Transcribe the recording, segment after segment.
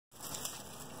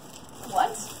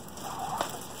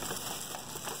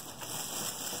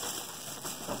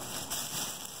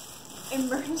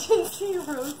emergency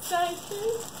roadside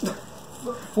kit?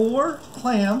 4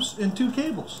 clamps and 2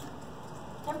 cables.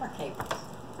 Timber cables.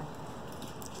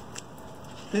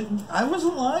 I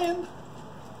wasn't lying.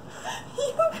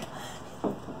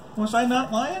 Was I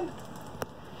not lying?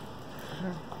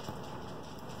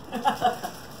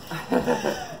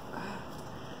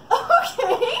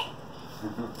 Okay.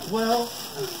 Well,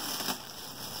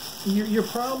 you're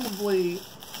probably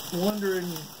wondering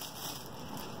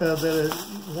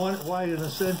why an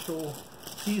essential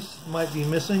piece might be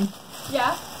missing.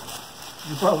 Yeah.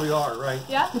 You probably are, right?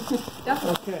 Yeah.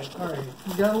 Definitely. Okay, all right.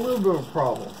 You got a little bit of a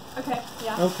problem. Okay.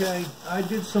 Yeah. Okay, I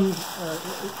did some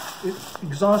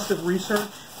exhaustive research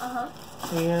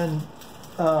and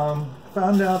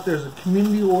found out there's a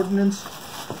community ordinance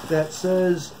that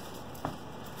says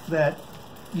that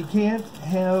you can't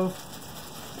have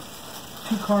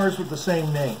 2 cars with the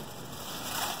same name.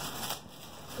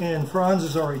 And Franz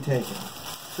is already taken.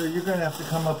 So you're going to have to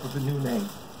come up with a new name.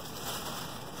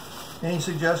 Any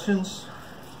suggestions?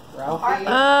 Ralphie.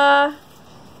 I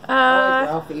like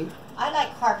Ralphie. like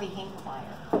Harvey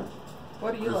Hinkmeyer.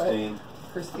 What do you Christine. like?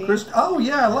 Christine. Oh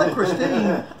yeah, I like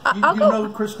Christine. You know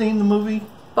Christine the movie?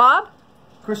 Bob?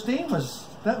 Christine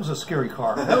that was a scary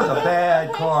car. That was a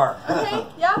bad car. Okay.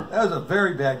 Yeah. That was a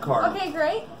very bad car. Okay.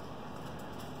 Great.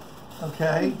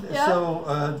 Okay. Yeah.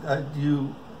 So do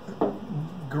you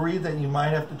agree that you might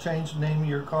have to change the name of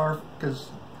your car because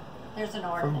There's an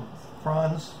from ordinance.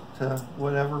 Franz to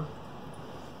whatever?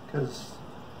 Because,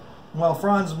 well,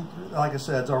 Franz, like I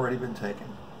said, has already been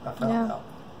taken. I found out.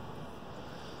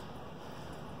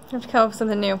 You have to come up with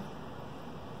something new.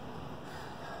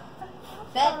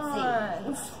 Betsy.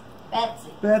 Betsy.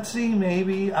 Betsy,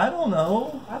 maybe. I don't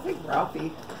know. I think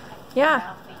Ralphie.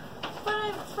 Yeah. But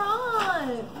I'm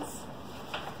Franz.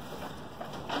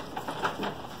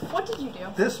 What did you do?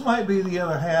 This might be the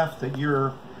other half that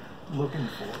you're looking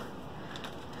for.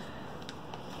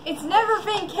 It's never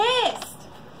been kissed.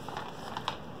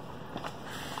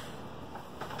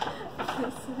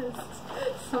 This is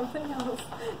something else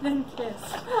than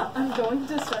kissed. I'm going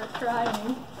to start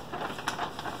crying.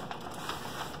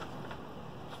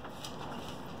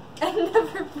 And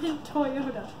never been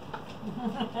Toyota.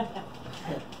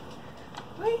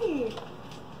 Wait.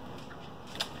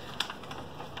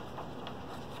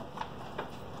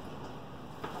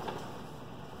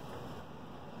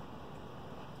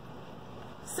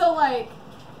 So like,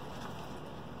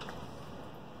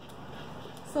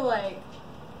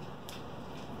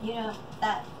 You know,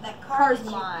 that car's is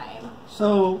mine.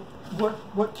 So,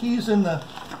 what key's in the...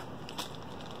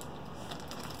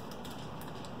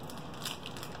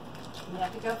 You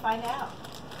have to go find out.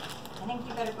 I think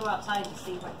you better go outside and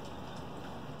see what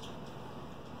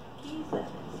keys that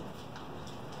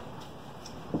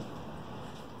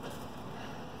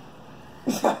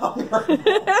is. I'm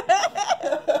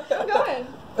going.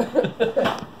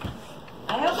 I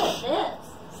hope it's this.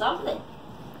 Something.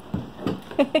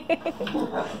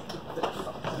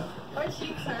 My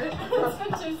cheeks hurt. It's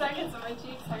been 2 seconds and my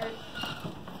cheeks hurt.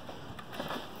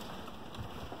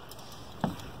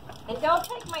 And don't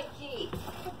take my Jeep.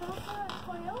 But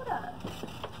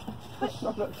that's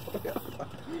not a Toyota.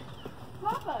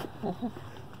 Papa,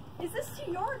 is this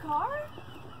to your car?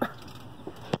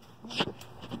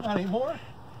 Not anymore?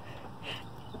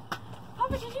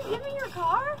 Papa, did you give me your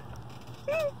car?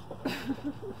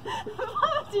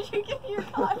 Mom, did you give me your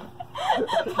car?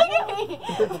 Look at me!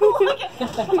 Look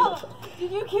at me! Mom,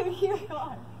 did you give me your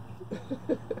car?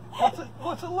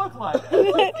 What's it look like? It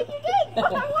looks like you did! I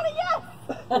want a yes!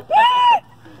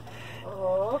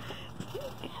 Oh.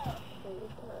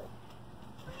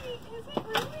 Wait, is it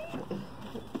really?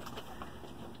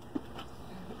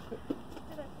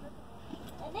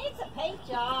 It needs a paint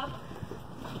job.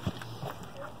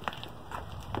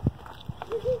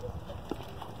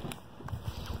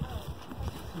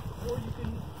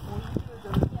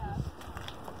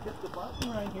 Hit the button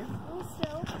right here. Oh,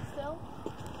 still.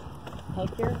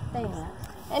 Take your thing out.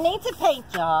 It needs a paint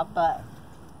job, but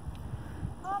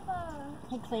Papa.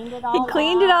 he cleaned it all He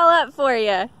cleaned it all up for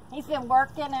you. He's been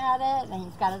working at it, and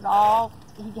he's got it all.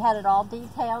 He had it all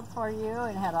detailed for you,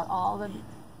 and had all the.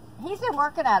 He's been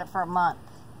working at it for a month.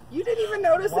 You didn't even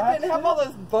notice it didn't have all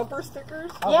those bumper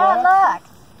stickers? Yeah, look.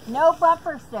 No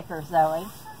bumper stickers, Zoe.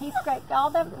 He scraped all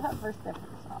them bumper stickers.